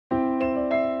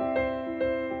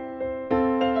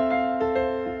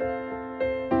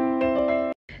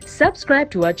subscribe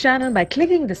to our channel by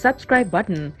clicking the subscribe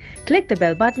button. Click the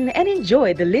bell button and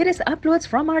enjoy the latest uploads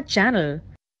from our channel.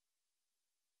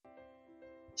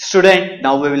 Student,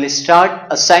 now we will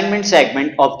start assignment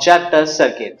segment of chapter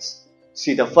circuits.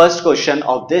 See the first question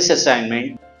of this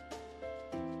assignment.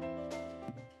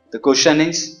 The question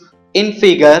is, in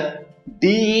figure,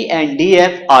 DE and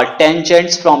DF are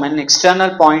tangents from an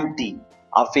external point D.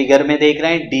 आप figure में देख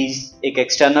रहे हैं D एक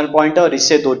external point है और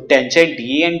इससे दो टेंजेंट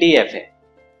DE एंड DF है.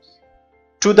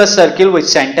 To the circle with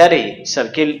centre A,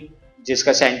 circle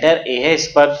जिसका सेंटर A है इस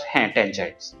पर हैं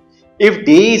tangents. If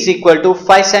D is equal to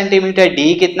 5 centimetre,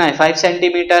 D कितना है 5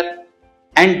 centimetre,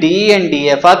 and DE and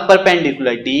DF are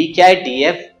perpendicular. D क्या है,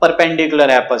 DF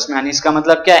परपेंडिकुलर है आपस में, यानी इसका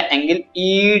मतलब क्या है, एंगल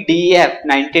EDF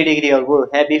 90 डिग्री, और वो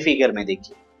है भी फिगर में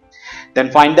देखिए. Then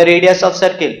find the radius of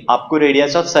circle, आपको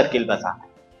रेडियस ऑफ सर्किल बताना है.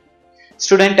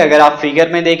 स्टूडेंट, अगर आप फिगर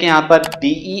में देखें यहाँ पर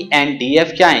DE एंड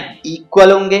DF क्या है,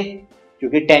 इक्वल होंगे,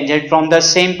 क्योंकि tangent from the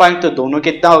same point, तो दोनों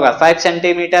कितना होगा 5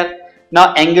 सेंटीमीटर. ना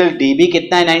एंगल DB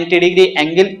कितना है 90 डिग्री,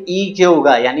 एंगल E क्या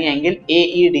होगा, यानी एंगल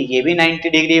AED ये भी 90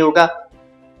 डिग्री होगा.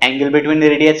 Angle between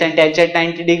radius and tangent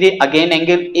 90 degree, again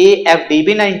angle AFD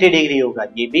भी 90 डिग्री होगा,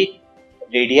 ये भी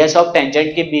रेडियस ऑफ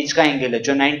टेंजेंट के बीच का एंगल है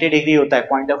जो 90 डिग्री होता है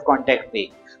पॉइंट ऑफ कांटेक्ट पे.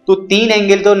 तो तीन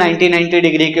एंगल तो 90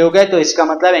 डिग्री के हो गए, तो इसका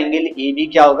मतलब एंगल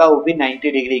AB क्या होगा, वो भी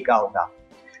 90 डिग्री का होगा.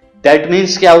 दैट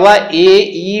मीन्स क्या हुआ,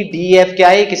 AEDF क्या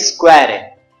है, एक स्क्वायर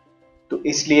है, तो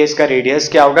इसलिए इसका रेडियस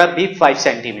क्या होगा, भी 5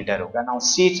 सेंटीमीटर होगा. नाउ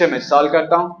सी से मैं सॉल्व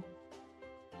करता हूं.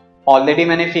 ऑलरेडी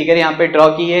मैंने फिगर यहां पे ड्रॉ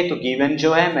की है, तो गिवन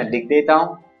जो है मैं लिख देता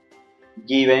हूं.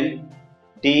 Given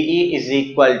DE is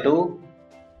equal to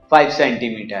 5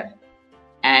 centimetre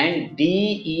and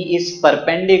DE is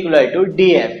perpendicular to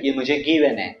DF, ये मुझे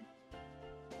गिवन है.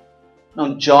 Now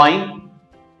join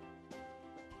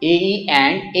AE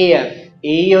and AF,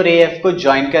 AE और AF को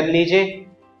ज्वाइन कर लीजिए.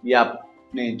 ये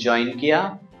आपने ज्वाइन किया,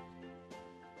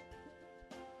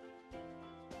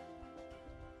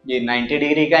 ये 90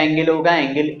 डिग्री का एंगल होगा,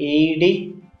 angle AED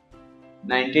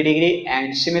 90 degree,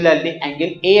 and similarly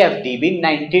angle AFD भी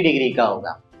 90 डिग्री का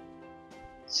होगा.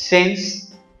 Since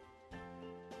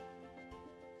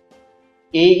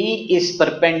AE is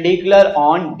perpendicular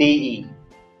on DE,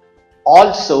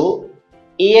 also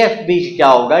AF भी क्या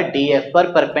होगा, DF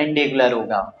पर परपेंडिकुलर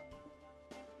होगा,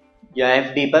 या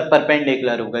FD पर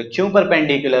परपेंडिकुलर होगा. क्यों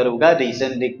परपेंडिकुलर होगा,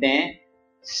 रीजन लिखते हैं.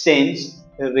 Since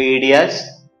radius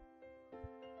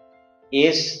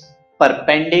is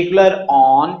perpendicular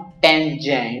on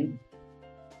tangent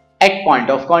at point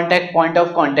of contact. Point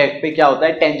of contact पे क्या होता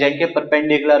है, टेंजेंट के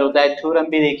परपेंडिकुलर होता है. थ्योरम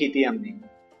भी देखी थी हमने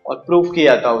और प्रूफ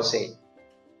किया था उसे,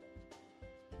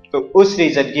 तो उस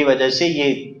रीजन की वजह से ये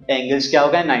एंगल्स क्या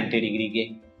होगा 90 डिग्री के.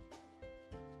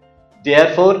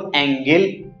 Therefore angle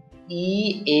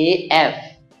EAF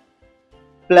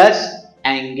plus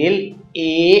angle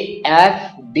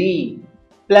AFD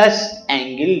plus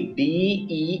angle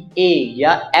DEA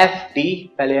या FD,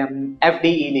 पहले हम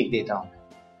FDE लिख देता हूं,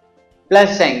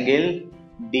 plus angle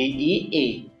DEA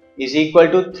is equal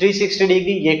to 360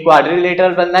 degree. ये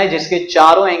क्वाड्रिलेटरल बनना है जिसके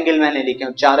चारों एंगल मैंने लिखे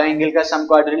हैं. चारों एंगल का सम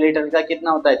क्वाड्रिलेटरल का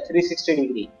कितना होता है 360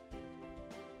 डिग्री.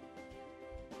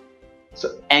 सो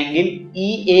एंगल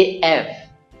EAF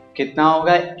कितना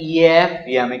होगा, EAF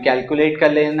ये हमें कैलकुलेट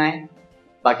कर लेना है,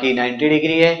 बाकी 90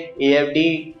 डिग्री है.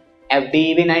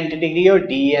 FDE भी 90 डिग्री है और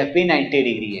DEF भी 90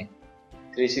 डिग्री है,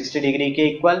 360 डिग्री के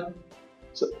इक्वल.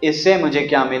 सो इससे मुझे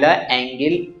क्या मिला,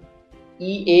 एंगल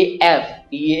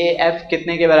EAF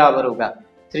कितने के बराबर होगा,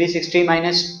 360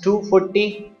 माइनस 240,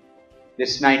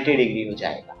 दिस 90 डिग्री हो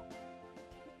जाएगा.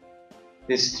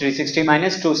 This 360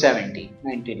 minus 270,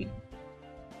 90 degree.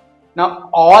 Now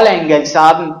all angles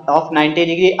are of 90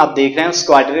 degree. अब देख रहे हैं उस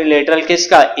क्वाड्रिलेटरल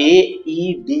किसका,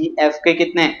 AEDF के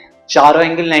कितने, चारों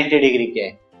एंगल 90 डिग्री के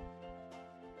हैं.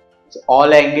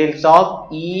 All angles of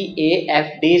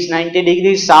EAFD is 90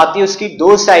 degree. साथ ही उसकी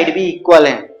दो साइड भी इक्वल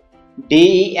हैं,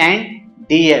 DE एंड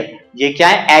DF. ये क्या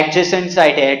है, एडजेसेंट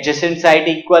साइड है, एडजेसेंट साइड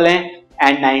इक्वल है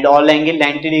एंड ऑल एंगल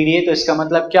 90 डिग्री है. तो इसका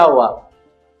मतलब क्या हुआ,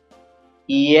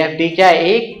 EFD क्या है,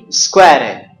 एक स्क्वायर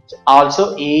है. Also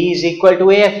AE is equal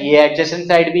to AF, ये एडजेसेंट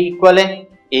साइड भी इक्वल है.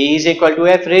 AE is equal to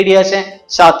F radius है,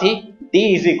 साथ ही D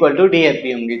is equal to DF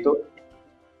भी होंगी, तो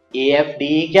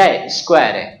AFDE क्या है,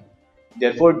 स्क्वायर है.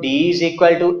 Therefore D is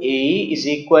equal to AE is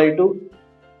equal to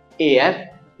AF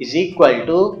is equal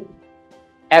to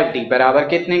FD बराबर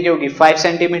कितने की होगी, 5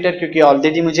 सेंटीमीटर, क्योंकि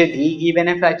ऑलरेडी मुझे D गिवन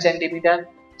है 5 सेंटीमीटर.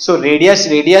 सो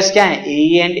रेडियस क्या है,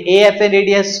 AE एंड AF है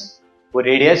रेडियस, वो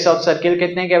रेडियस ऑफ सर्किल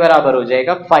कितने के बराबर हो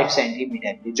जाएगा, 5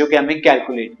 सेंटीमीटर, जो कि हमें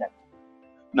कैलकुलेट करना.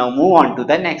 Now move on to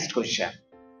the next question.